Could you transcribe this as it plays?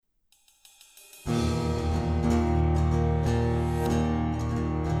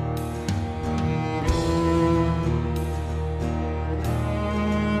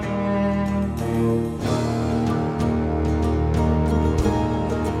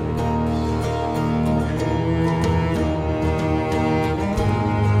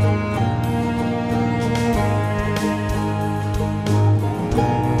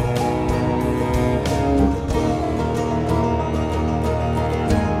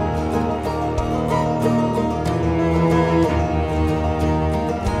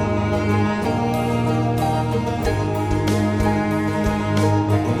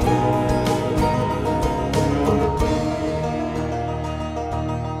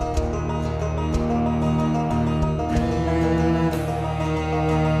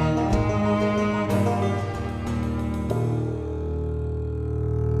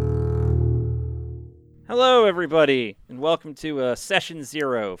Hello, everybody, and welcome to Session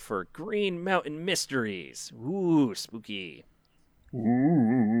 0 for Green Mountain Mysteries. Ooh, spooky.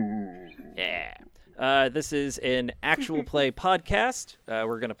 Ooh. Yeah. This is an actual play podcast.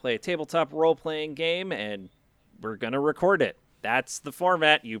 We're going to play a tabletop role-playing game, and we're going to record it. That's the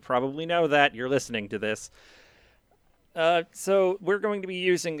format. You probably know that. You're listening to this. So we're going to be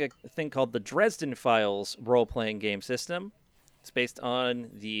using a thing called the Dresden Files role-playing game system. It's based on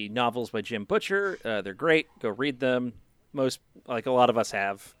the novels by Jim Butcher. They're great. Go read them. Most, like a lot of us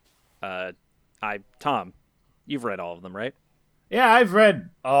have. Tom, you've read all of them, right? Yeah, I've read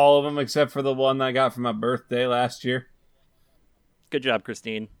all of them except for the one I got for my birthday last year. Good job,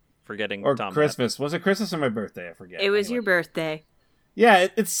 Christine, for getting or Tom Christmas. Was it Christmas or my birthday? I forget. It was your birthday. Yeah,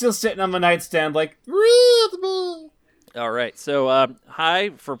 it's still sitting on my nightstand like, read me. All right. So,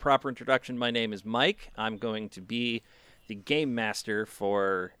 hi. For proper introduction, my name is Mike. I'm going to be the game master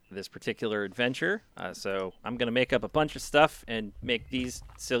for this particular adventure. So I'm going to make up a bunch of stuff and make these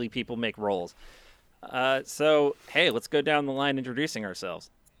silly people make rolls. So, hey, let's go down the line introducing ourselves.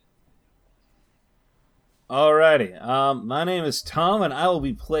 Alrighty. My name is Tom, and I will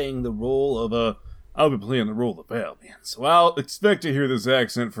be playing the role of Albion. So I'll expect to hear this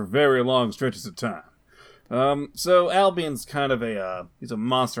accent for very long stretches of time. So Albion's kind of he's a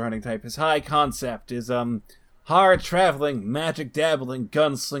monster hunting type. His high concept is, hard-traveling, magic-dabbling,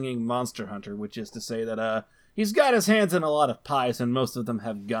 gunslinging monster hunter, which is to say that, he's got his hands in a lot of pies, and most of them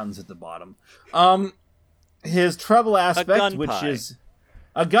have guns at the bottom. His trouble aspect, which is...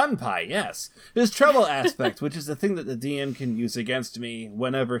 A gun pie, yes. His trouble aspect, which is the thing that the DM can use against me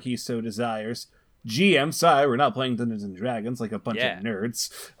whenever he so desires. GM, sorry, we're not playing Dungeons & Dragons like a bunch of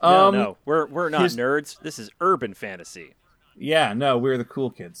nerds. No, we're not nerds. This is urban fantasy. Yeah, no, we're the cool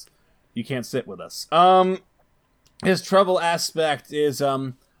kids. You can't sit with us. His trouble aspect is,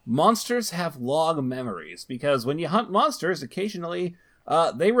 monsters have long memories, because when you hunt monsters, occasionally,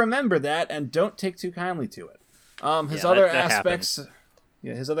 they remember that and don't take too kindly to it. His other aspects... happens.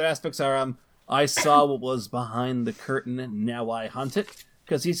 Yeah, his other aspects are, I saw what was behind the curtain, now I hunt it,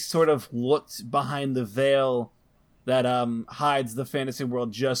 because he's sort of looked behind the veil that, hides the fantasy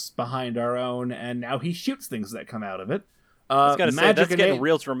world just behind our own, and now he shoots things that come out of it. I was going to say, that's getting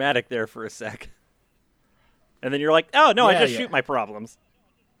real dramatic there for a sec. And then you're like, oh, no, I just shoot my problems.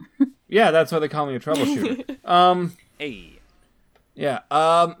 Yeah, that's why they call me a troubleshooter. Hey. Yeah,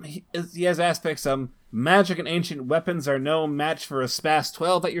 he has aspects, magic and ancient weapons are no match for a Spas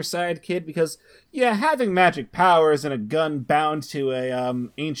 12 at your side, kid, because, yeah, having magic powers and a gun bound to a,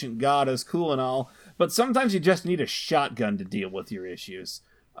 ancient god is cool and all, but sometimes you just need a shotgun to deal with your issues.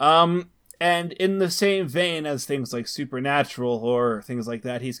 And in the same vein as things like Supernatural or things like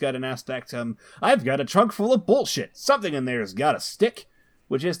that, he's got an aspect, I've got a trunk full of bullshit. Something in there has got to stick.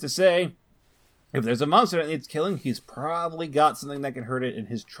 Which is to say, if there's a monster that needs killing, he's probably got something that can hurt it in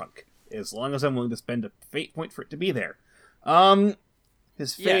his trunk. As long as I'm willing to spend a fate point for it to be there.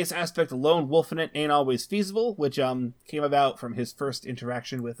 His face aspect, lone wolf in it, ain't always feasible, which, came about from his first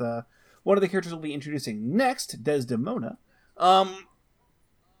interaction with, one of the characters we'll be introducing next, Desdemona.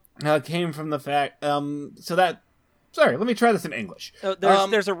 Came from the fact, sorry, let me try this in English.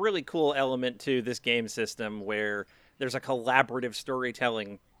 There's a really cool element to this game system where there's a collaborative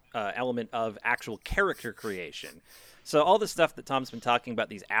storytelling element of actual character creation. So all the stuff that Tom's been talking about,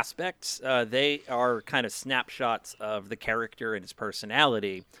 these aspects, they are kind of snapshots of the character and his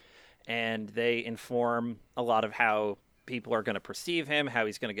personality, and they inform a lot of how people are going to perceive him, how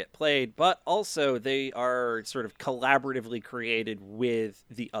he's going to get played, but also they are sort of collaboratively created with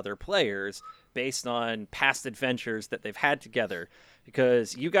the other players based on past adventures that they've had together,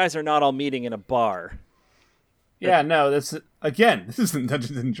 because you guys are not all meeting in a bar. Yeah, no, this isn't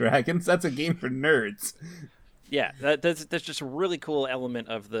Dungeons & Dragons. That's a game for nerds. Yeah, that's just a really cool element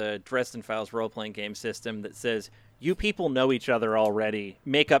of the Dresden Files role-playing game system that says, you people know each other already,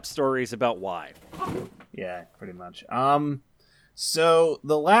 make up stories about why. Yeah, pretty much. So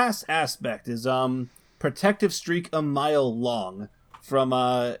the last aspect is, protective streak a mile long from,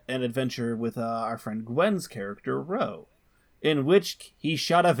 an adventure with, our friend Gwen's character, Ro, in which he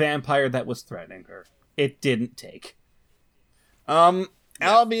shot a vampire that was threatening her. It didn't take.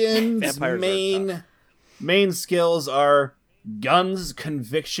 Albion's main skills are guns,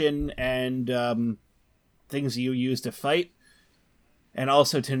 conviction, and things you use to fight, and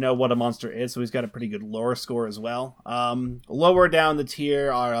also to know what a monster is, so he's got a pretty good lore score as well. Lower down the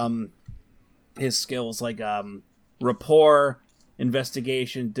tier are his skills like rapport,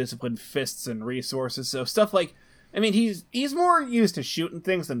 investigation, discipline, fists, and resources. So stuff like, I mean, he's more used to shooting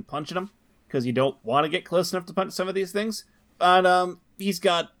things than punching them, because you don't want to get close enough to punch some of these things. But he's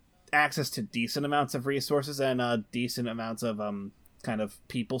got access to decent amounts of resources and decent amounts of kind of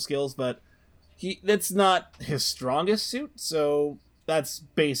people skills, but that's not his strongest suit, so that's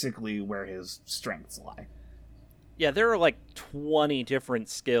basically where his strengths lie. Yeah, there are like 20 different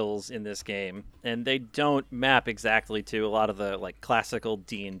skills in this game, and they don't map exactly to a lot of the like classical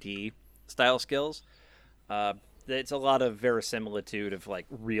D&D style skills. It's a lot of verisimilitude of like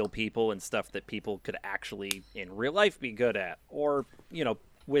real people and stuff that people could actually in real life be good at, or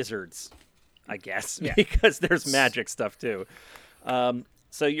wizards, I guess, because there's magic stuff too.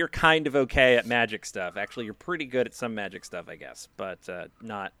 So you're kind of okay at magic stuff. Actually, you're pretty good at some magic stuff, I guess, but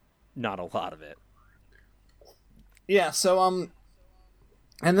not a lot of it. Yeah, so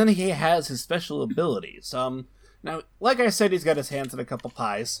and then he has his special abilities. Now, like I said, he's got his hands in a couple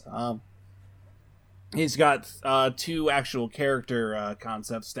pies. He's got 2 actual character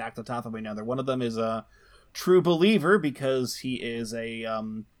concepts stacked on top of one another. One of them is a true believer because he is a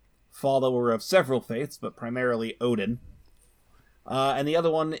follower of several faiths, but primarily Odin. And the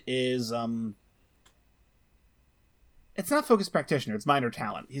other one is it's not focused practitioner; it's minor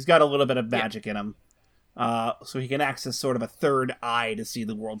talent. He's got a little bit of magic in him. So he can access sort of a third eye to see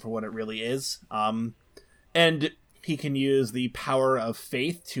the world for what it really is. And he can use the power of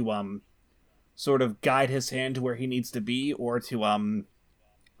faith to sort of guide his hand to where he needs to be, or to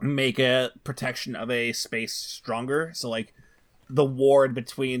make a protection of a space stronger. So like the ward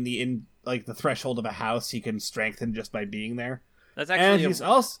between the threshold of a house, he can strengthen just by being there. That's actually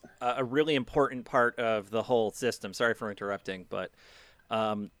a really important part of the whole system. Sorry for interrupting, but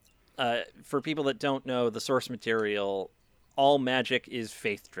for people that don't know the source material, all magic is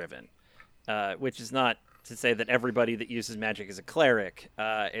faith-driven, which is not to say that everybody that uses magic is a cleric.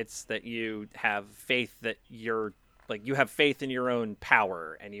 It's that you have faith that you have faith in your own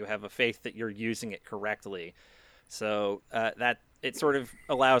power, and you have a faith that you're using it correctly. So that it sort of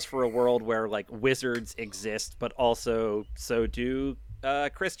allows for a world where like wizards exist, but also so do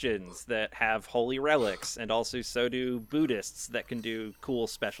Christians that have holy relics, and also so do Buddhists that can do cool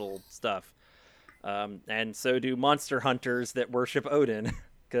special stuff, and so do monster hunters that worship Odin,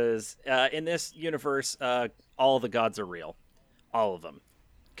 because in this universe all the gods are real, all of them.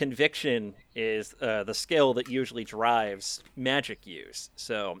 Conviction is the skill that usually drives magic use,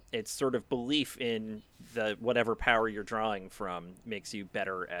 so it's sort of belief in the whatever power you're drawing from makes you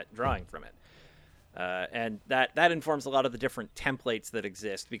better at drawing from it. And that informs a lot of the different templates that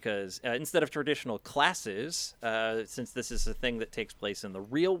exist, because instead of traditional classes, since this is a thing that takes place in the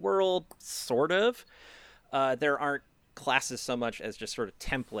real world, sort of, there aren't classes so much as just sort of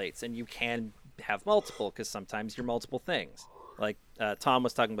templates, and you can have multiple, because sometimes you're multiple things. Like Tom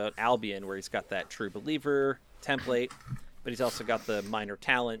was talking about Albion, where he's got that true believer template, but he's also got the minor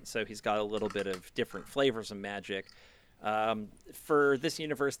talent, so he's got a little bit of different flavors of magic. For this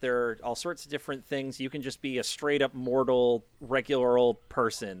universe, there are all sorts of different things. You can just be a straight up mortal, regular old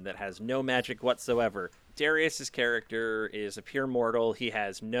person that has no magic whatsoever. Darius's character is a pure mortal. He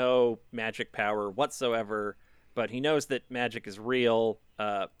has no magic power whatsoever, but he knows that magic is real,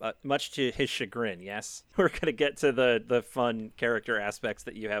 much to his chagrin. Yes, we're going to get to the fun character aspects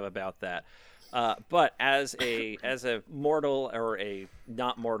that you have about that. But as a mortal, or a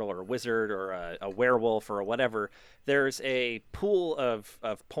not mortal, or a wizard, or a werewolf, or whatever, there's a pool of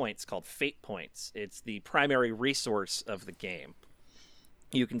points called fate points. It's the primary resource of the game.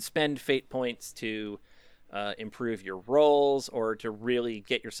 You can spend fate points to improve your rolls, or to really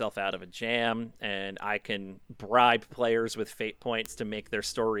get yourself out of a jam, and I can bribe players with fate points to make their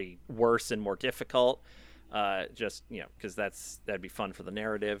story worse and more difficult, just because that'd be fun for the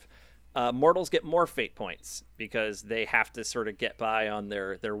narrative. Mortals get more fate points because they have to sort of get by on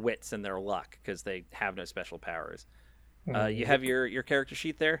their wits and their luck, because they have no special powers. You have your character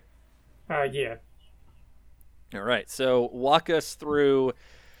sheet there? Yeah. All right, so walk us through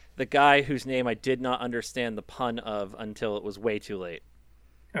the guy whose name I did not understand the pun of until it was way too late.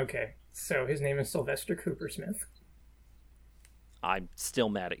 Okay, so his name is Sylvester Coopersmith. I'm still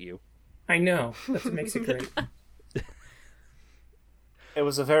mad at you. I know, that's what makes it great. It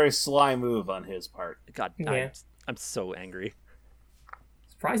was a very sly move on his part. God, yeah. I'm so angry.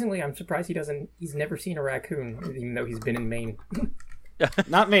 Surprisingly, I'm surprised he's never seen a raccoon, even though he's been in Maine.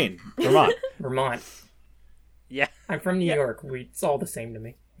 Not Maine, Vermont. Vermont. Yeah. I'm from New York. It's all the same to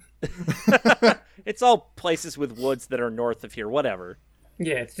me. It's all places with woods that are north of here, whatever.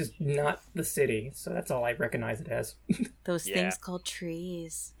 Yeah, it's just not the city, so that's all I recognize it as. Those things called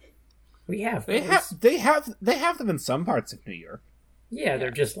trees. We have They have them in some parts of New York. Yeah,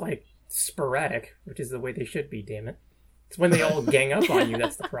 they're just like sporadic, which is the way they should be, damn it. It's when they all gang up on you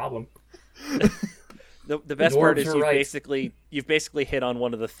that's the problem. The best part is dwarves you've basically hit on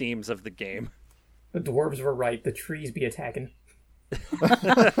one of the themes of the game. The dwarves were right. The trees be attacking.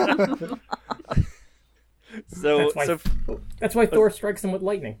 So That's why Thor strikes them with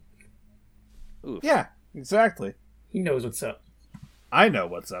lightning. oof. Yeah, exactly. He knows what's up. I know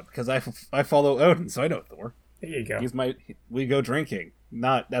what's up because I follow Odin, so I know Thor. There you go. We go drinking.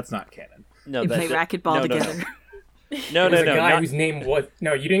 That's not canon. No, You play racquetball together. No, There's a guy not- whose name was...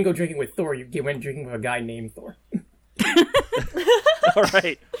 No, you didn't go drinking with Thor. You went drinking with a guy named Thor. All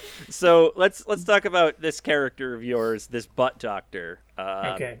right. So let's talk about this character of yours, this butt doctor.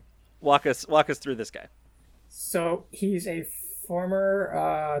 Okay. Walk us through this guy. So he's a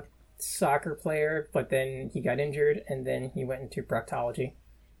former soccer player, but then he got injured, and then he went into proctology.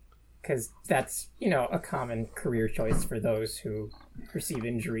 Because that's, a common career choice for those who receive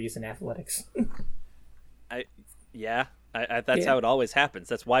injuries in athletics. That's how it always happens.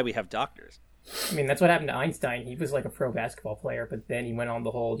 That's why we have doctors. I mean, that's what happened to Einstein. He was like a pro basketball player, but then he went on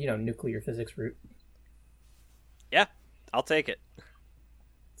the whole, nuclear physics route. Yeah, I'll take it.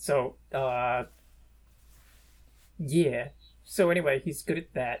 So, yeah. So anyway, he's good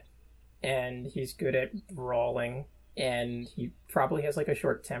at that, and he's good at brawling, and he probably has like a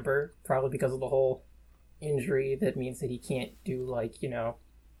short temper, probably because of the whole injury that means that he can't do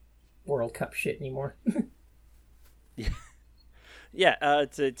World Cup shit anymore. Yeah.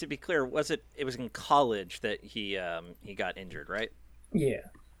 To be clear, it was in college that he got injured, right? Yeah.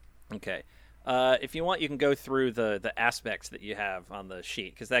 Okay. If you want, you can go through the aspects that you have on the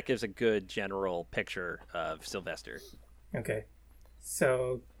sheet, because that gives a good general picture of Sylvester. Okay.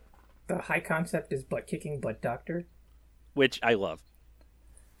 So the high concept is butt kicking, butt doctor, Which I love.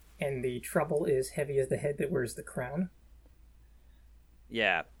 and the trouble is heavy as the head that wears the crown.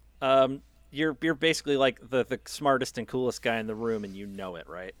 Yeah. You're basically like the smartest and coolest guy in the room, and you know it,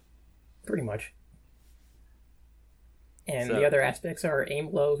 right? Pretty much. And So- the other aspects are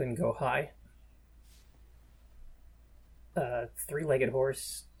aim low, then go high. Three-legged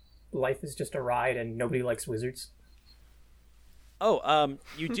horse. Life is just a ride, and nobody likes wizards. Oh,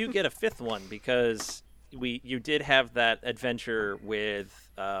 you do get a fifth one because you did have that adventure with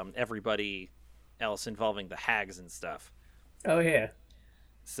everybody else involving the hags and stuff. Oh yeah.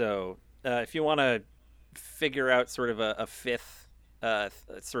 So if you want to figure out sort of a fifth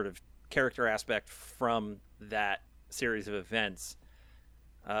sort of character aspect from that series of events,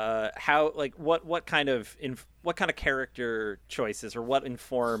 what kind of character choices or what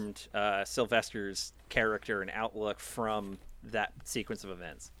informed Sylvester's character and outlook from that sequence of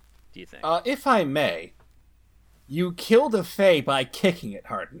events, do you think? If I may, you killed a Fae by kicking it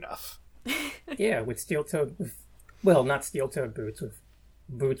hard enough. Yeah, with steel-toed... Well, not steel-toed boots, with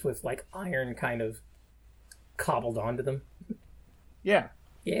boots with, iron kind of cobbled onto them. Yeah.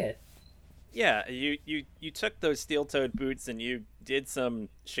 Yeah. Yeah, you took those steel-toed boots and you did some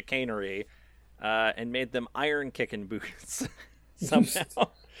chicanery and made them iron-kicking boots somehow.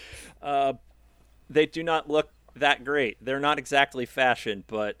 They do not look that great. They're not exactly fashion,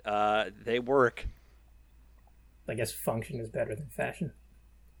 but they work. I guess function is better than fashion.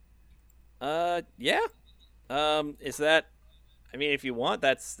 Yeah. Is that... I mean, if you want,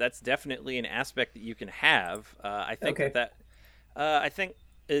 that's definitely an aspect that you can have. I think Okay. I think...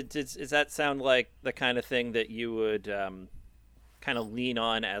 Does that sound like the kind of thing that you would kind of lean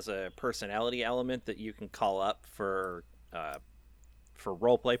on as a personality element that you can call up for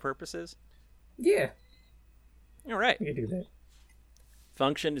roleplay purposes? Yeah, All right. we could do that.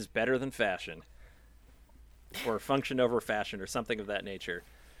 Function is better than fashion. Or function over fashion or something of that nature.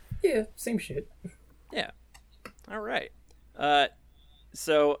 Yeah, same shit. Yeah. All right.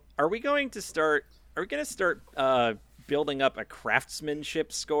 So are we going to start building up a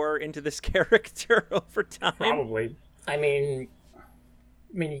craftsmanship score into this character over time? Probably. I mean,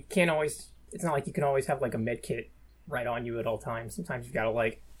 you can't always... It's not like you can always have, a med kit right on you at all times. Sometimes you've got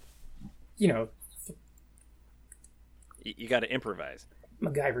to, You got to improvise.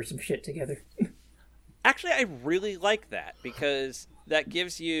 MacGyver some shit together. Actually, I really like that because that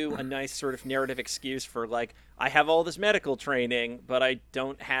gives you a nice sort of narrative excuse for, I have all this medical training, but I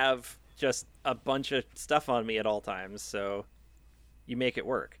don't have just a bunch of stuff on me at all times, so you make it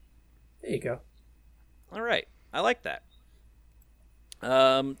work. There you go. All right. I like that.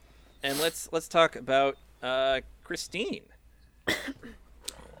 And let's talk about Christine.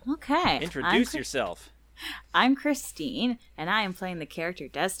 Okay. Introduce yourself. I'm Christine, and I am playing the character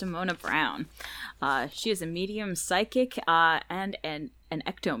Desdemona Brown. She is a medium psychic and an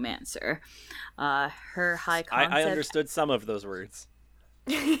ectomancer. Her high concept... I understood some of those words.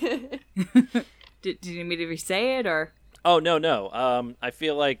 Did you need me to re-say it, or...? Oh, no. I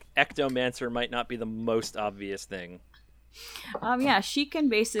feel like Ectomancer might not be the most obvious thing. Yeah, she can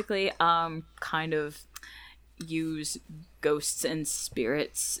basically kind of use ghosts and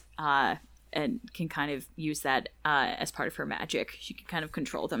spirits and can kind of use that as part of her magic. She can kind of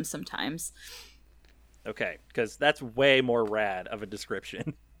control them sometimes. Okay, because that's way more rad of a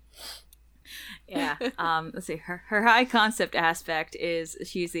description. Yeah. Let's see. Her high concept aspect is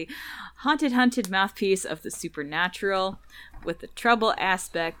she's the haunted mouthpiece of the supernatural, with the trouble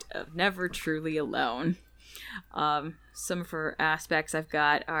aspect of never truly alone. Some of her aspects I've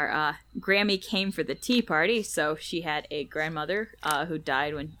got are Grammy came for the tea party, so she had a grandmother who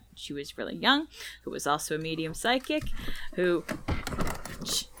died when she was really young, who was also a medium psychic, who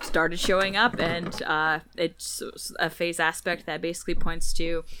started showing up, and it's a phase aspect that basically points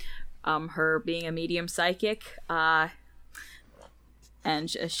to her being a medium psychic, and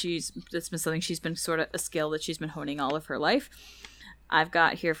that's been something she's been sort of a skill that she's been honing all of her life. I've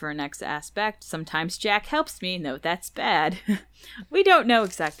got here for our next aspect, sometimes Jack helps me. No, that's bad. We don't know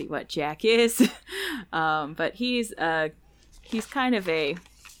exactly what Jack is, but he's kind of a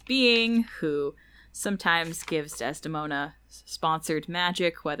being who sometimes gives Desdemona sponsored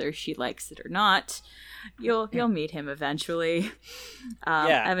magic, whether she likes it or not. You'll meet him eventually. I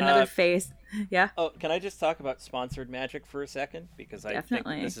have another phase. Yeah. Oh, can I just talk about sponsored magic for a second? Because I think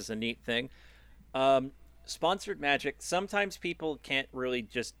this is a neat thing. Sponsored magic, sometimes people can't really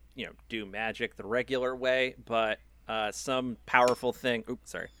just, do magic the regular way, but some powerful thing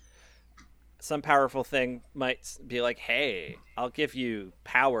might be like, hey, I'll give you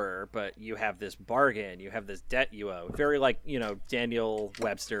power, but you have this bargain, you have this debt you owe. Very like, Daniel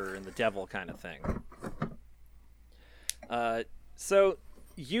Webster and the devil kind of thing. So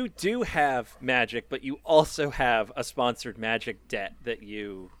you do have magic, but you also have a sponsored magic debt that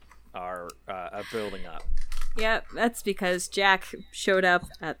you are building up. Yeah, that's because Jack showed up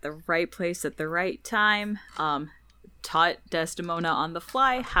at the right place at the right time, taught Desdemona on the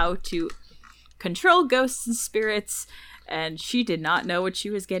fly how to control ghosts and spirits, and she did not know what she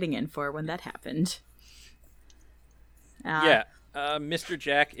was getting in for when that happened. Mr.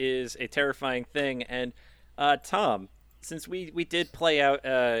 Jack is a terrifying thing, and Tom, since we did play out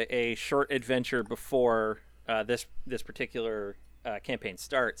a short adventure before this particular campaign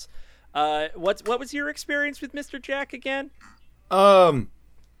starts, what was your experience with Mr. Jack again? All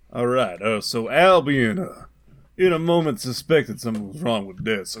right. So Albion, in a moment, suspected something was wrong with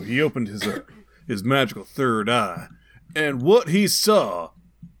Des, so he opened his magical third eye, and what he saw,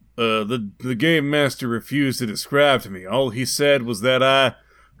 the game master refused to describe to me. All he said was that I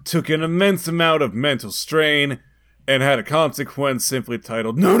took an immense amount of mental strain and had a consequence simply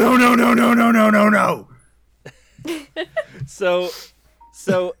titled "No, no, no, no, no, no, no, no, no." So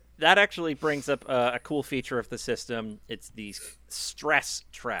that actually brings up a cool feature of the system. It's these stress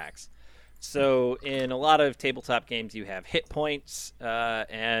tracks. So in a lot of tabletop games, you have hit points,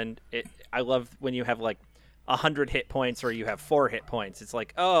 and I love when you have like 100 hit points or you have 4 hit points. It's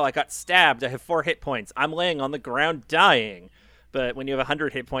like, oh, I got stabbed. I have 4 hit points. I'm laying on the ground dying. But when you have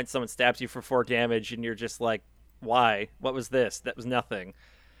 100 hit points, someone stabs you for 4 damage, and you're just like, why? What was this? That was nothing.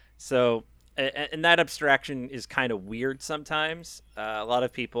 So, and that abstraction is kind of weird sometimes. A lot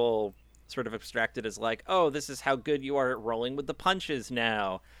of people sort of abstract it as like, oh, this is how good you are at rolling with the punches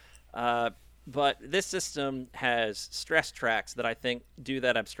now. But this system has stress tracks that I think do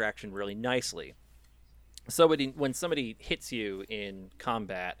that abstraction really nicely. So when somebody hits you in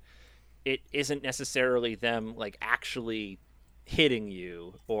combat, it isn't necessarily them like actually hitting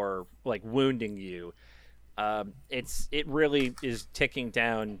you or like wounding you. It really is ticking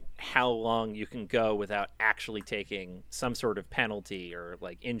down how long you can go without actually taking some sort of penalty or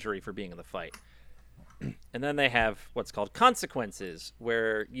like injury for being in the fight. And then they have what's called consequences,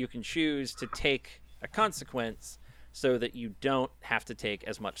 where you can choose to take a consequence so that you don't have to take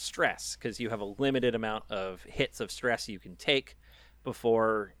as much stress, because you have a limited amount of hits of stress you can take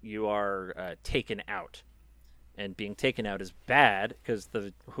before you are taken out. And being taken out is bad, because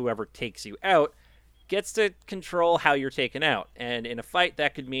whoever takes you out gets to control how you're taken out. And in a fight,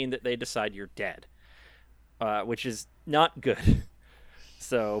 that could mean that they decide you're dead, which is not good.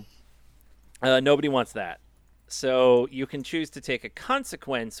 So nobody wants that. So you can choose to take a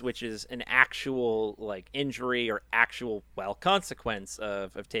consequence, which is an actual like injury or actual consequence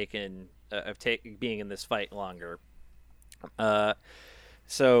of being in this fight longer.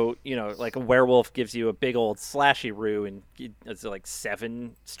 So like a werewolf gives you a big old slashy roo and it's like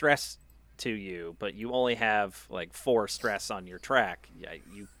 7 stress to you, but you only have like 4 stress on your track. Yeah,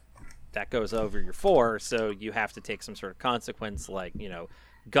 that goes over your 4, so you have to take some sort of consequence, like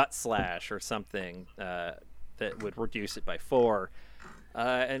gut slash or something that would reduce it by 4.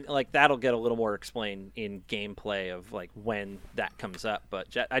 And like that'll get a little more explained in gameplay of like when that comes up. But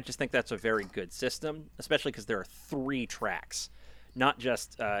I just think that's a very good system, especially because there are 3 tracks, not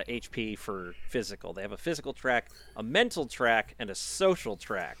just HP for physical. They have a physical track, a mental track, and a social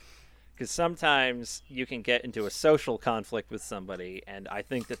track. Because sometimes you can get into a social conflict with somebody, and I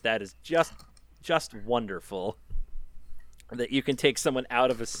think that is just wonderful. That you can take someone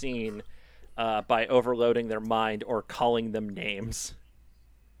out of a scene by overloading their mind or calling them names.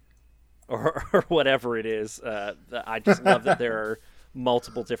 Or whatever it is. I just love that there are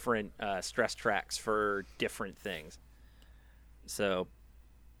multiple different stress tracks for different things. So,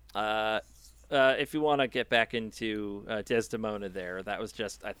 if you want to get back into Desdemona there, that was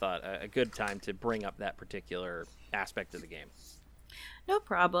just, I thought, a good time to bring up that particular aspect of the game. No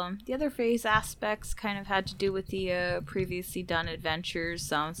problem. The other phase aspects kind of had to do with the previously done adventures.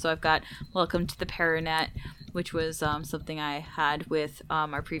 So I've got Welcome to the Paranet, which was something I had with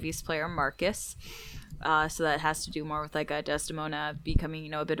our previous player, Marcus. So that has to do more with like a Desdemona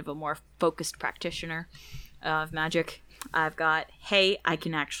becoming, a bit of a more focused practitioner of magic. I've got Hey, I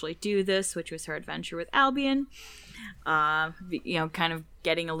Can Actually Do This, which was her adventure with Albion. Kind of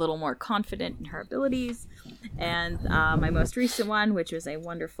getting a little more confident in her abilities. And my most recent one, which was a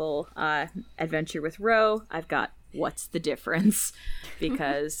wonderful adventure with Ro, I've got What's the Difference?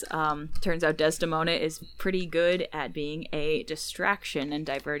 Because turns out Desdemona is pretty good at being a distraction and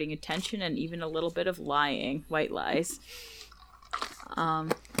diverting attention and even a little bit of lying, white lies.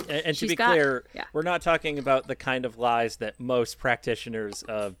 And to be clear, we're not talking about the kind of lies that most practitioners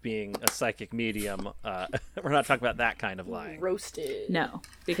of being a psychic medium, we're not talking about that kind of lying. Roasted. No,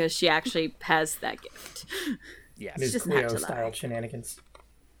 because she actually has that gift. Yes. Ms. just Cleo not to lie. style shenanigans.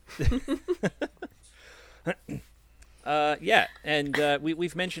 And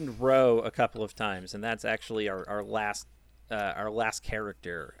we've mentioned Ro a couple of times, and that's actually our last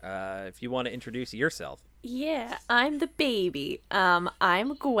character. If you want to introduce yourself. Yeah, I'm the baby.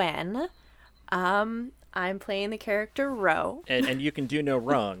 I'm Gwen. I'm playing the character Ro. And you can do no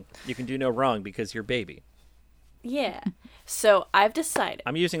wrong. You can do no wrong because you're baby. Yeah. So I've decided.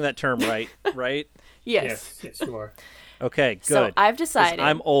 I'm using that term right? Yes. Yes, you are. Okay, good. So I've 'Cause decided.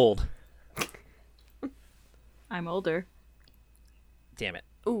 I'm old. I'm older. Damn it.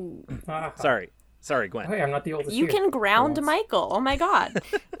 Ooh. Sorry, Gwen. Hey, I'm not the oldest You here. can ground For once. Michael. Oh my god.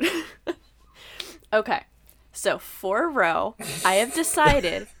 Okay. So for Ro, I have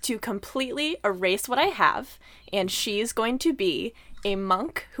decided to completely erase what I have, and she's going to be a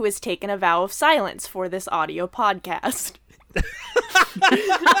monk who has taken a vow of silence for this audio podcast.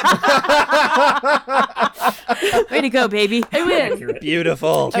 Way to go, baby. I win. Accurate.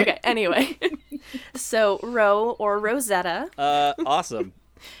 Beautiful. Okay, anyway. So Ro, or Rosetta, Awesome.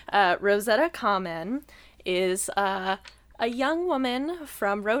 Rosetta Kamen is a young woman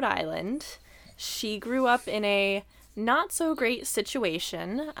from Rhode Island. She grew up in a not so great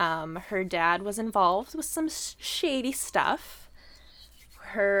situation. Her dad was involved with some shady stuff.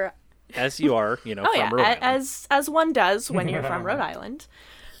 Her As you are, from Rhode Island. as one does when you're from Rhode Island.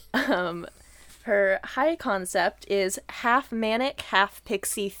 Her high concept is half manic, half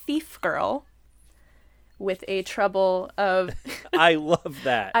pixie thief girl with a trouble of I love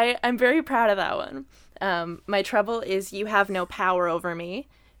that. I'm very proud of that one. My trouble is you have no power over me.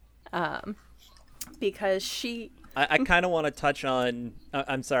 Because she... I kind of want to touch on...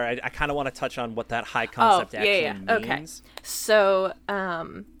 I'm sorry. I kind of want to touch on what that high concept means. Okay. So,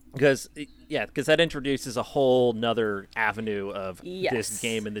 Because that introduces a whole nother avenue of Yes. this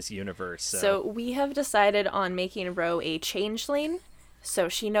game in this universe. So we have decided on making Ro a changeling. So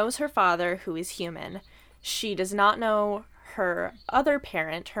she knows her father, who is human. She does not know her other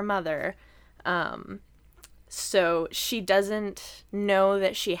parent, her mother. So she doesn't know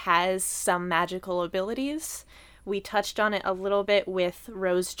that she has some magical abilities. We touched on it a little bit with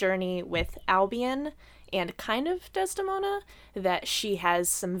Ro's journey with Albion and kind of Desdemona, that she has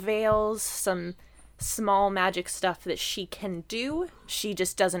some veils, some small magic stuff that she can do. She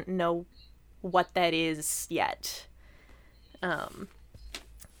just doesn't know what that is yet.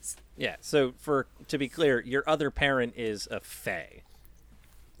 Yeah, so to be clear, your other parent is a fae.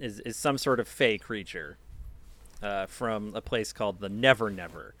 Is some sort of fae creature from a place called the Never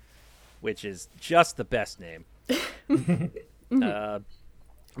Never, which is just the best name.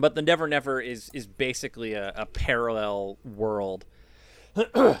 But the Never Never is basically a parallel world.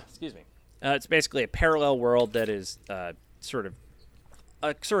 Excuse me. It's basically a parallel world that is sort of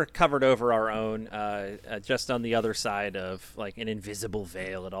covered over our own, just on the other side of like an invisible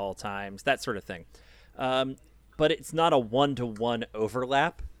veil at all times, that sort of thing. But it's not a one-to-one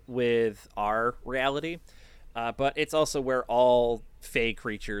overlap with our reality. But it's also where all fey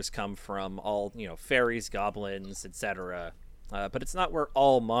creatures come from, all, fairies, goblins, etc. But it's not where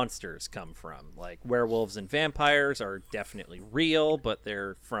all monsters come from. Like, werewolves and vampires are definitely real, but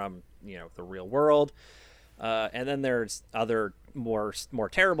they're from, the real world. And then there's other more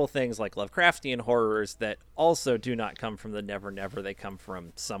terrible things like Lovecraftian horrors that also do not come from the Never Never. They come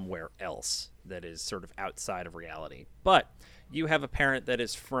from somewhere else that is sort of outside of reality. But you have a parent that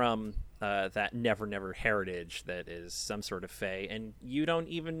is from that Never Never heritage that is some sort of fae, and you don't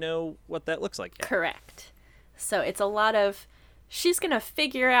even know what that looks like yet. Correct. So it's a lot of, she's gonna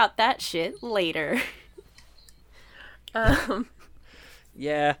figure out that shit later.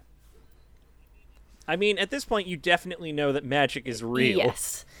 Yeah. I mean, at this point, you definitely know that magic is real.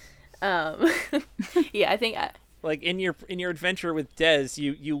 Yes. Yeah, I think... Like, in your adventure with Dez,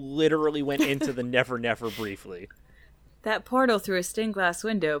 you literally went into the Never Never briefly. That portal through a stained glass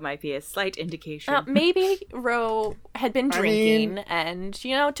window might be a slight indication. Maybe Ro had been drinking and,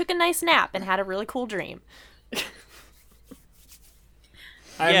 took a nice nap and had a really cool dream.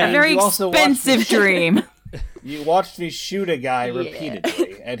 Yeah. A very expensive dream. You watched me shoot a guy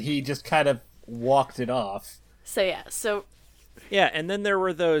repeatedly, and he just kind of walked it off. Yeah, and then there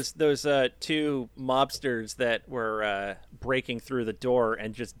were those two mobsters that were breaking through the door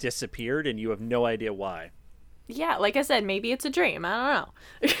and just disappeared, and you have no idea why. Yeah, like I said, maybe it's a dream. I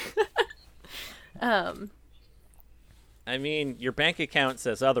don't know. I mean, your bank account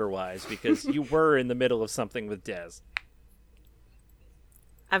says otherwise because you were in the middle of something with Dez.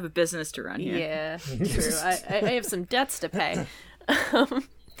 I have a business to run here. Yeah, true. I have some debts to pay.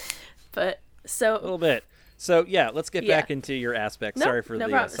 But so... A little bit. So, yeah, let's get back into your aspect. Sorry for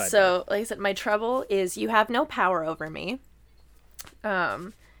the side. So, like I said, my trouble is you have no power over me.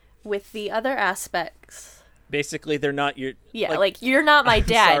 With the other aspects... Basically, they're not your... Yeah, like you're not my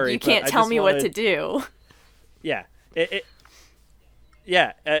dad. Sorry, you can't tell me what to do. Yeah.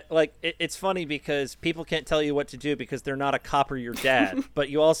 It's funny because people can't tell you what to do because they're not a cop or your dad. But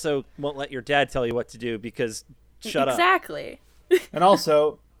you also won't let your dad tell you what to do because shut up. Exactly. And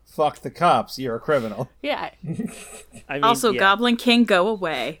also, fuck the cops. You're a criminal. Yeah. I mean, Also, Goblin King, go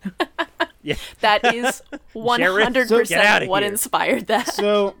away. Yeah. That is 100% what inspired that.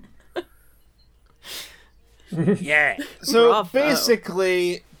 So... Yeah. So Bravo.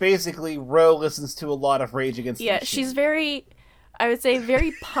 basically, Ro listens to a lot of Rage Against the Machine. She's very, I would say,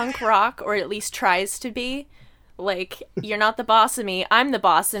 very punk rock, or at least tries to be. Like, you're not the boss of me, I'm the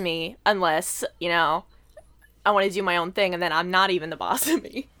boss of me, unless, I want to do my own thing, and then I'm not even the boss of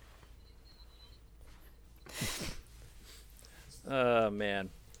me. Oh, man.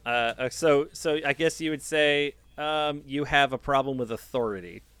 So I guess you would say you have a problem with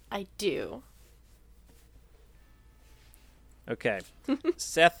authority. I do. Okay.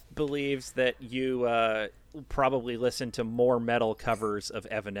 Seth believes that you probably listen to more metal covers of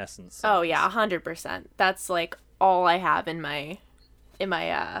Evanescence songs. Oh yeah, 100%. That's like all I have in my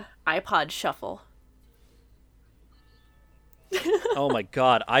iPod Shuffle. Oh my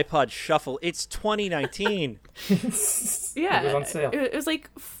god, iPod Shuffle. It's 2019. Yeah. It was on sale. It was like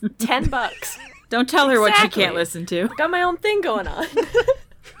 $10. Don't tell her what she Exactly. can't listen to. Got my own thing going on.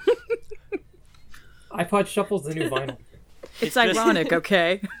 iPod Shuffle's the new vinyl. It's just- ironic,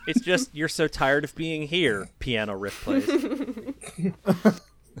 okay? It's just you're so tired of being here. Piano riff plays.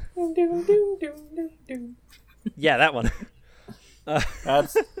 Yeah, that one.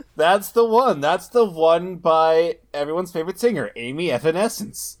 That's the one. That's the one by everyone's favorite singer, Amy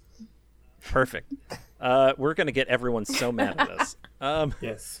Evanescence. Perfect. We're gonna get everyone so mad at us.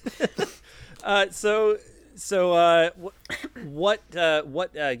 Yes. So what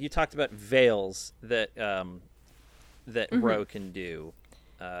you talked about veils that Ro can do.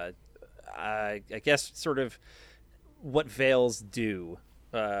 I guess sort of what veils do.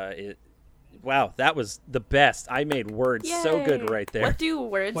 Wow, that was the best. I made words so good right there. What do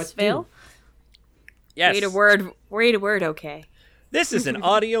words What fail? do? Yes. Read a word, okay. This is an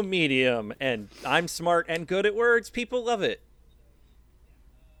audio medium, and I'm smart and good at words. People love it.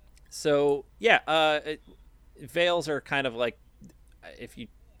 So, yeah, veils are kind of like, if you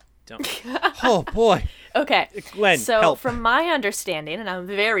don't... Oh, boy. Okay. Glenn, so help. from my understanding, and I'm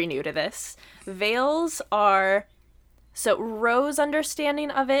very new to this, veils are... So Ro's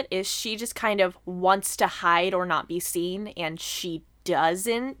understanding of it is she just kind of wants to hide or not be seen, and she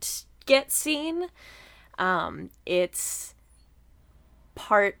doesn't get seen. It's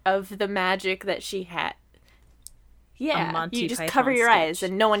part of the magic that she had. Yeah, Monty you just Python cover your eyes sketch.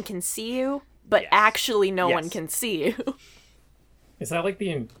 and no one can see you, but Yes. actually no one Yes. can see you. Is that like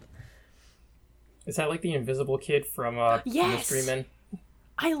the Invisible Kid from Yes. Mystery Men?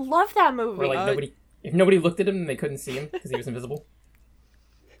 I love that movie. Where like If nobody looked at him, then they couldn't see him because he was invisible.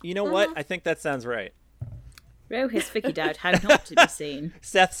 You know what? I think that sounds right. Ro has figured out how not to be seen.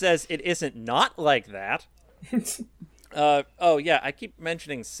 Seth says it isn't not like that. Oh, yeah, I keep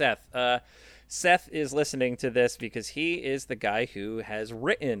mentioning Seth. Seth is listening to this because he is the guy who has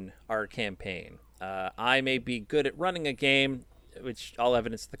written our campaign. I may be good at running a game, which all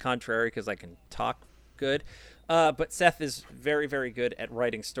evidence to the contrary because I can talk good. But Seth is very, very good at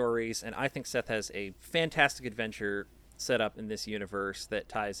writing stories, and I think Seth has a fantastic adventure set up in this universe that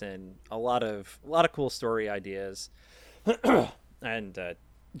ties in a lot of cool story ideas, and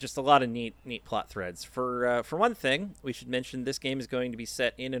just a lot of neat plot threads. For one thing, we should mention this game is going to be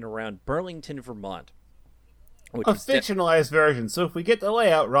set in and around Burlington, Vermont. Which A is fictionalized version, so if we get the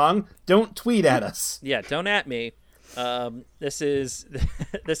layout wrong, don't tweet at us. yeah, don't at me. This is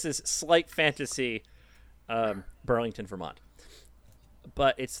slight fantasy, Burlington, Vermont.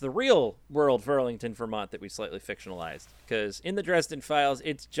 But it's the real world Burlington, Vermont that we slightly fictionalized. Because in the Dresden Files,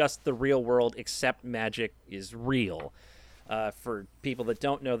 it's just the real world, except magic is real. For people that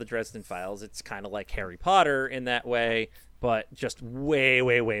don't know the Dresden Files, it's kind of like Harry Potter in that way, but just way,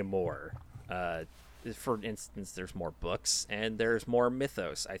 way, way more. For instance, there's more books, and there's more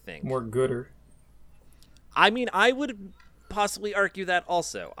mythos, I think. More gooder. I mean, I would possibly argue that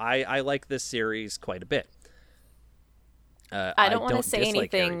also. I like this series quite a bit. I don't want to say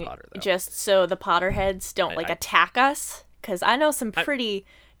dislike Harry anything Potter, though. just so the Potterheads don't attack us, because I know some pretty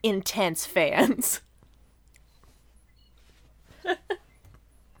intense fans.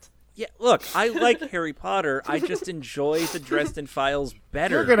 Yeah, look, I like Harry Potter. I just enjoy the Dresden Files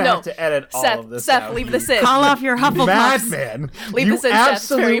better. You're gonna No, have to edit all Seth, of this Seth, out. leave this in. Call off your Hufflepuffs. Madman! Leave You this in, Seth. It's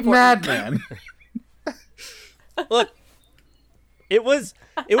very absolute important. madman! Look, it was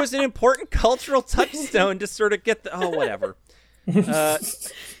an important cultural touchstone to sort of get the whatever.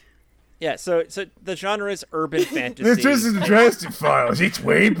 Yeah, so the genre is urban fantasy. This isn't the Dresden Files. It's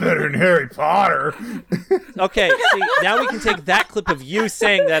way better than Harry Potter. Okay, see, now we can take that clip of you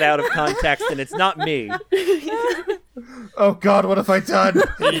saying that out of context, and it's not me. Oh God, what have I done?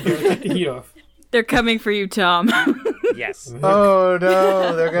 There you go. Take the heat off. They're coming for you, Tom. Yes. Oh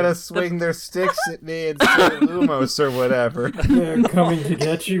no, they're gonna swing their sticks at me and say Lumos or whatever. They're coming to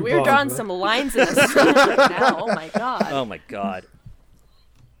get you, We're drawing Barbara. some lines in the sand right now. Oh my god. Oh my God.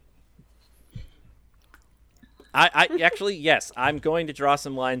 I actually, yes, I'm going to draw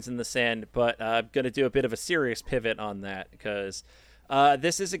some lines in the sand, but I'm going to do a bit of a serious pivot on that because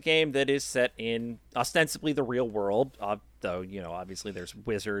this is a game that is set in ostensibly the real world, though, you know, obviously there's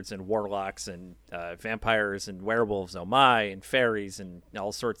wizards and warlocks and vampires and werewolves, oh my, and fairies and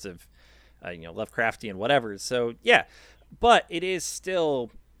all sorts of, Lovecraftian whatever. So, yeah, but it is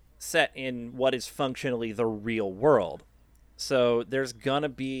still set in what is functionally the real world. So there's going to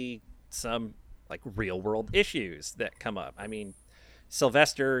be some like real world issues that come up. I mean,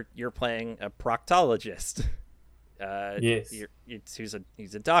 Sylvester, you're playing a proctologist. Yes.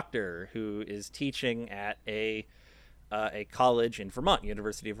 He's a doctor who is teaching at a college in Vermont,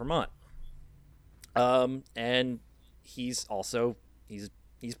 University of Vermont. And he's also he's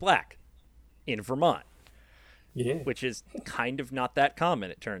black in Vermont, Yeah. which is kind of not that common,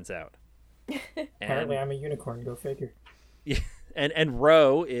 it turns out. Apparently, I'm a unicorn. Go figure. And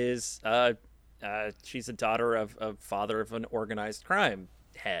Ro is she's a daughter of a father of an organized crime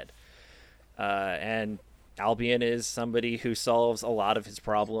head, and Albion is somebody who solves a lot of his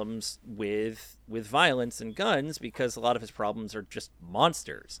problems with violence and guns because a lot of his problems are just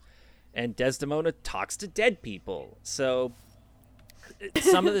monsters, and Desdemona talks to dead people. So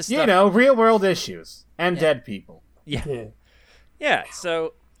some of this stuff, Real world issues and dead people. Yeah,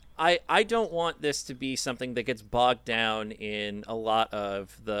 so I don't want this to be something that gets bogged down in a lot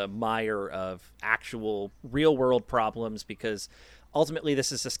of the mire of actual real-world problems, because ultimately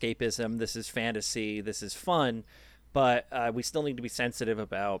this is escapism, this is fantasy, this is fun, but we still need to be sensitive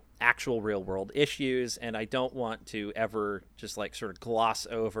about actual real-world issues, and I don't want to ever just like sort of gloss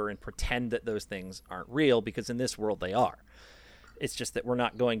over and pretend that those things aren't real, because in this world they are. It's just that we're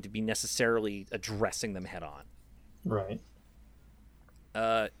not going to be necessarily addressing them head-on. Right.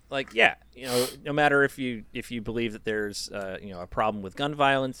 No matter if you believe that there's a problem with gun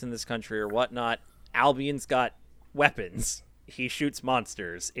violence in this country or whatnot, Albion's got weapons. He shoots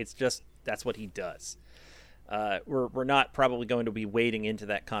monsters. It's just that's what he does. We're not probably going to be wading into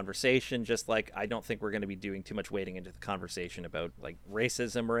that conversation, just like I don't think we're going to be doing too much wading into the conversation about like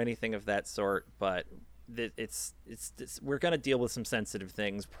racism or anything of that sort. But it's we're going to deal with some sensitive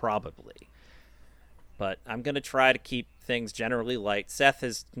things probably. But I'm going to try to keep things generally light. Seth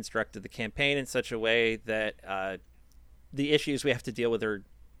has constructed the campaign in such a way that the issues we have to deal with are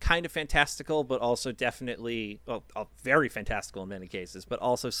kind of fantastical, but also definitely very fantastical in many cases, but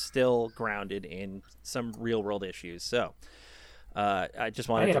also still grounded in some real world issues. So I just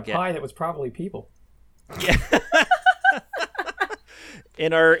wanted I to ate a pie that was probably people. Yeah.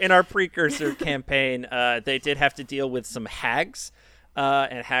 In our precursor campaign, they did have to deal with some hags,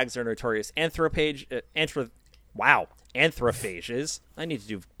 and hags are notorious anthrophages. I need to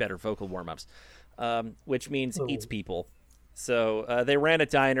do better vocal warm-ups, which means eats people. So they ran a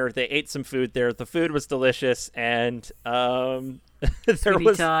diner. They ate some food there. The food was delicious, and there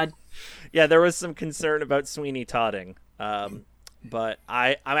was some concern about Sweeney Todding. But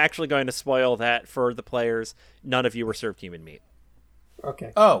I'm actually going to spoil that for the players. None of you were served human meat.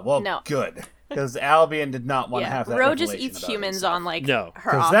 Okay. Oh, well, No. good. Because Albion did not want to have that Ro just revelation eats about humans herself. on, like, No.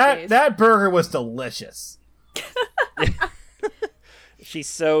 her Because off that, days. that burger was delicious. She's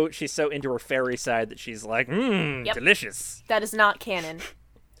so into her fairy side that she's like, Yep. delicious. That is not canon.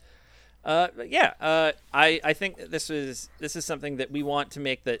 I think that this is something that we want to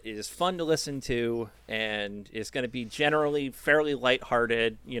make that is fun to listen to and is going to be generally fairly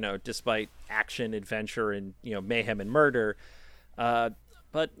lighthearted, despite action, adventure, and mayhem and murder.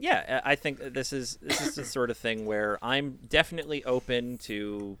 But yeah, I think that this is the sort of thing where I'm definitely open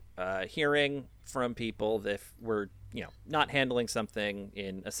to hearing from people that if we're not handling something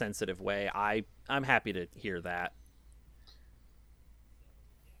in a sensitive way. I'm happy to hear that.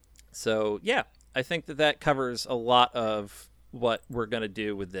 So yeah, I think that covers a lot of what we're gonna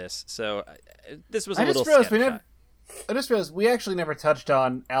do with this. So this was a little scattershot. I just realized we actually never touched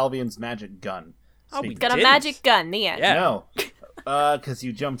on Albion's magic gun. Oh, we Got a didn't. magic gun. The end. Yeah. No, because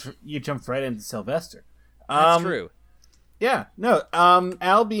you jumped right into Sylvester. That's true. Yeah, no.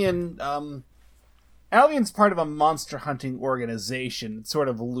 Albion's part of a monster hunting organization. It's sort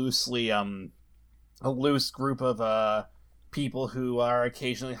of loosely a loose group of people who are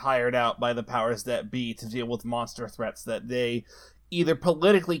occasionally hired out by the powers that be to deal with monster threats that they either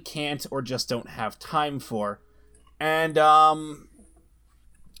politically can't or just don't have time for. And part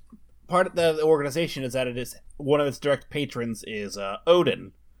of the organization is that it is one of its direct patrons is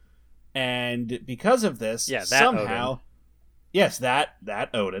Odin, and because of this, that somehow, Odin. yes, that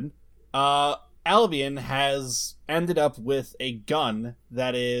Odin, Albion has ended up with a gun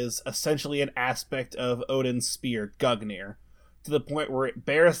that is essentially an aspect of Odin's spear, Gugnir, to the point where it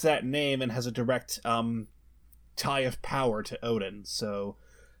bears that name and has a direct tie of power to Odin. So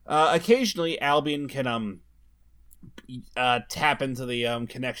occasionally Albion can tap into the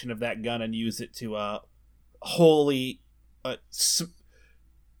connection of that gun and use it to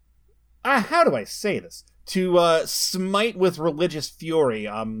how do I say this? To smite with religious fury.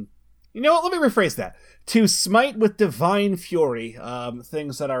 You know what? Let me rephrase that. To smite with divine fury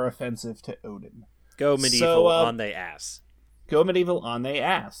things that are offensive to Odin. Go medieval on they ass. Go medieval on they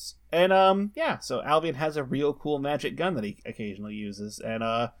ass. And so Albion has a real cool magic gun that he occasionally uses, and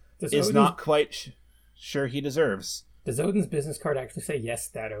is not quite sure he deserves. Does Odin's business card actually say yes,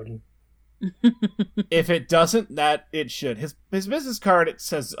 that Odin? If it doesn't, that it should. His business card, it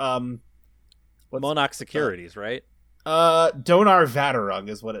says Monarch Securities, right? Donar Vadarung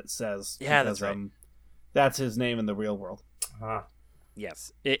is what it says. Yeah, because, that's right. That's his name in the real world.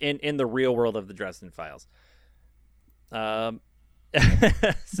 Yes, in the real world of the Dresden Files. Seth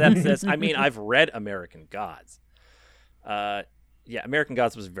says, I mean, I've read American Gods. American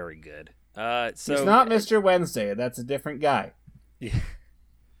Gods was very good. So it's not Mr. Wednesday. That's a different guy. Yeah.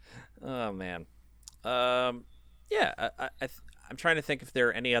 Oh man. I'm trying to think if there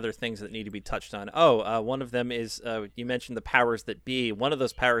are any other things that need to be touched on. One of them is you mentioned the powers that be. One of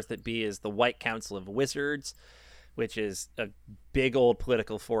those powers that be is the White Council of Wizards, which is a big old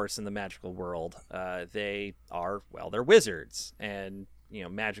political force in the magical world. They're wizards and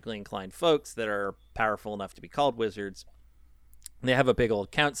magically inclined folks that are powerful enough to be called wizards. They have a big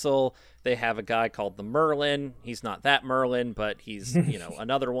old council. They have a guy called the Merlin. He's not that Merlin, but he's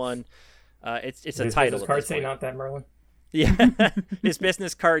another one. It's a His title. His cards say not that Merlin. Yeah, his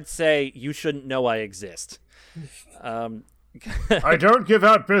business cards say you shouldn't know I exist. I don't give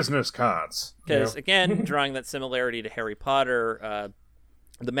out business cards. Because again, drawing that similarity to Harry Potter,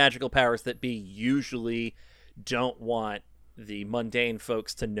 the magical powers that be usually don't want the mundane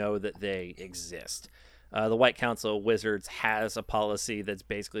folks to know that they exist. The White Council of Wizards has a policy that's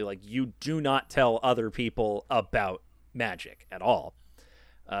basically like, you do not tell other people about magic at all.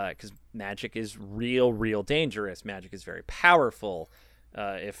 Because magic is real dangerous. Magic is very powerful.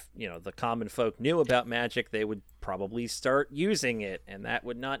 If, the common folk knew about magic, they would probably start using it, and that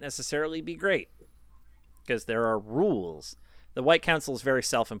would not necessarily be great. Because there are rules. The White Council is very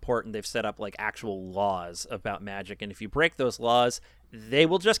self-important. They've set up, actual laws about magic, and if you break those laws, they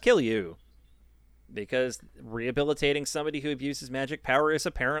will just kill you. Because rehabilitating somebody who abuses magic power is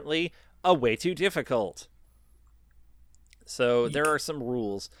apparently a way too difficult. So there are some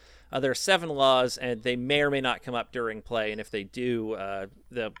rules. There are 7 laws, and they may or may not come up during play, and if they do,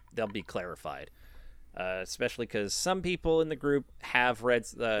 they'll be clarified. Especially because some people in the group have read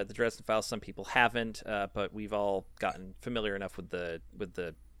the Dresden Files, some people haven't, but we've all gotten familiar enough with the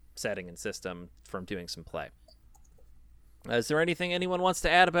setting and system from doing some play. Is there anything anyone wants to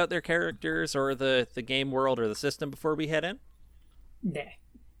add about their characters or the game world or the system before we head in? Nah.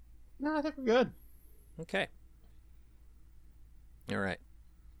 No, I think we're good. Okay. All right.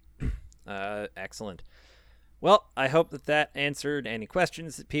 Excellent. Well, I hope that answered any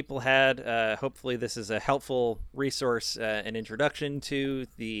questions that people had. Hopefully this is a helpful resource and introduction to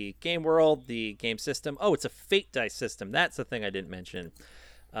the game world, the game system. Oh, it's a fate dice system. That's the thing I didn't mention.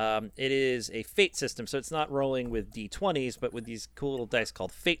 It is a fate system, so it's not rolling with d20s, but with these cool little dice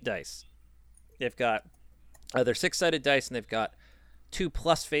called fate dice. They've got they're 6-sided dice, and they've got 2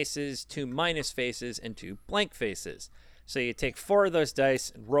 plus faces, 2 minus faces, and 2 blank faces. So you take 4 of those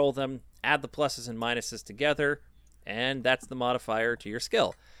dice and roll them, add the pluses and minuses together, and that's the modifier to your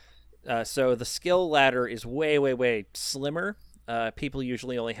skill. So the skill ladder is way, way, way slimmer. People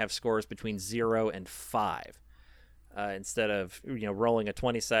usually only have scores between 0 and 5. Instead of rolling a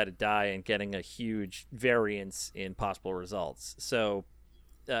 20-sided die and getting a huge variance in possible results. So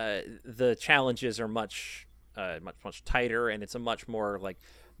the challenges are much tighter, and it's a much more like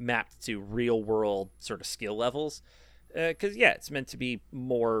mapped to real world sort of skill levels. Because it's meant to be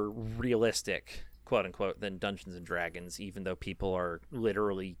more realistic, quote unquote, than Dungeons and Dragons, even though people are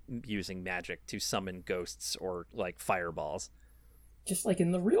literally using magic to summon ghosts or like fireballs. Just like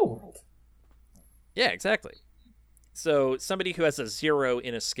in the real world. Yeah, exactly. So somebody who has a 0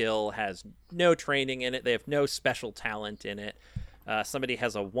 in a skill has no training in it. They have no special talent in it. Somebody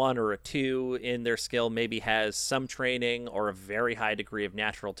has a 1 or a 2 in their skill, maybe has some training or a very high degree of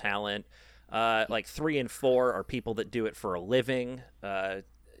natural talent. Like 3 and 4 are people that do it for a living.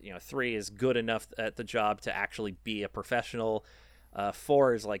 3 is good enough at the job to actually be a professional.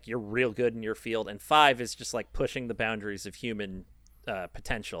 4 is like you're real good in your field. And 5 is just like pushing the boundaries of human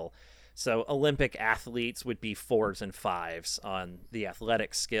potential. So Olympic athletes would be 4s and 5s on the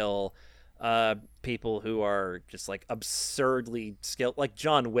athletic skill. People who are just like absurdly skilled, like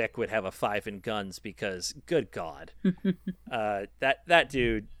John Wick would have a 5 in guns because, good God, that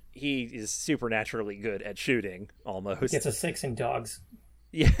dude, he is supernaturally good at shooting. Almost gets a 6 in dogs.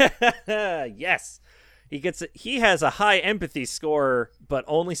 Yeah, yes, he has a high empathy score, but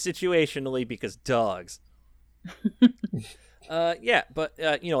only situationally because dogs.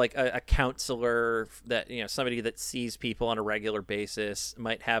 Like a counselor that, somebody that sees people on a regular basis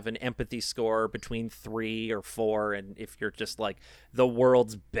might have an empathy score between 3 or 4. And if you're just like the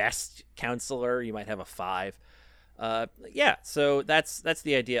world's best counselor, you might have a 5. So that's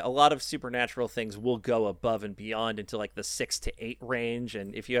the idea. A lot of supernatural things will go above and beyond into like the 6 to 8 range.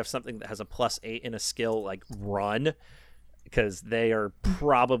 And if you have something that has a +8 in a skill, like run, because they are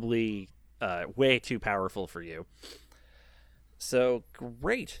probably way too powerful for you. So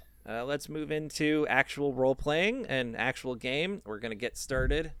great. Let's move into actual role-playing and actual game. We're going to get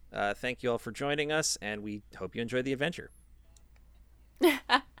started. Thank you all for joining us, and we hope you enjoy the adventure.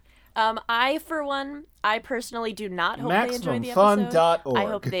 I, for one, personally do not hope they enjoy the episode. MaximumFun.org. I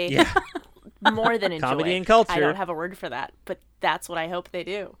hope they more than enjoy. Comedy and culture. I don't have a word for that, but that's what I hope they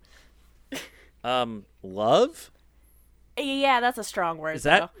do. Love? Yeah, that's a strong word. Is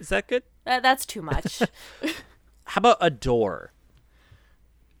that good? That's too much. How about adore?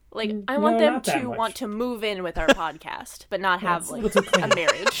 Like, I want them not that to much. want to move in with our podcast, but not have Let's like clean. a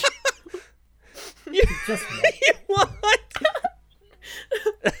marriage. Just What?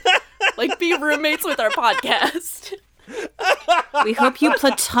 Like, be roommates with our podcast. We hope you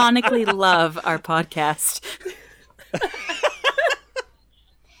platonically love our podcast.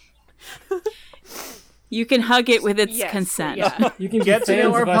 You can hug it with its Yes, consent. yeah. You can be Get to fans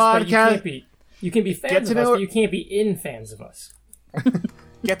know our of us, but podcast. you can be fans of us, but you can't be in fans of us.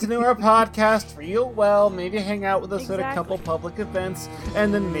 Get to know our podcast real well, maybe hang out with us at a Exactly. couple public events,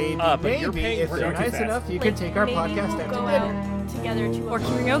 and then maybe but you're paying if for you're it too nice fast. enough, you Like, can take our maybe podcast we'll out go to dinner. out together to Or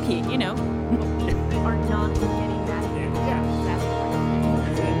karaoke, are not getting that. Yeah.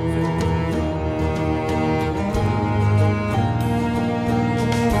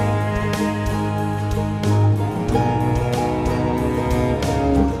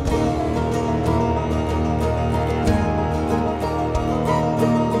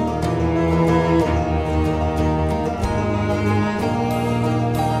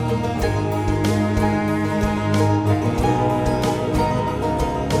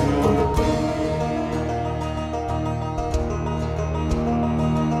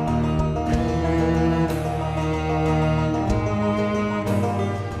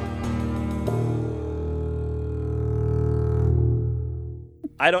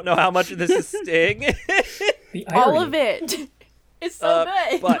 I don't know how much of this is Sting. The All irony. of it. It's so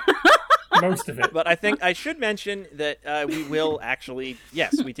good. But Most of it. But I think I should mention that we will actually,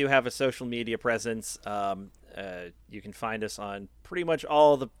 yes, we do have a social media presence. You can find us on pretty much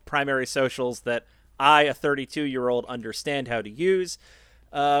all the primary socials that I, a 32-year-old, understand how to use.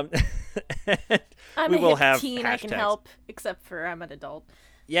 I'm we a will hip have teen. I can hashtags. help, except for I'm an adult.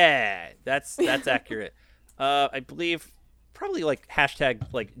 Yeah, that's accurate. I believe probably like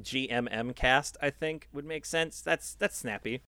hashtag like GMMcast, I think would make sense. That's snappy.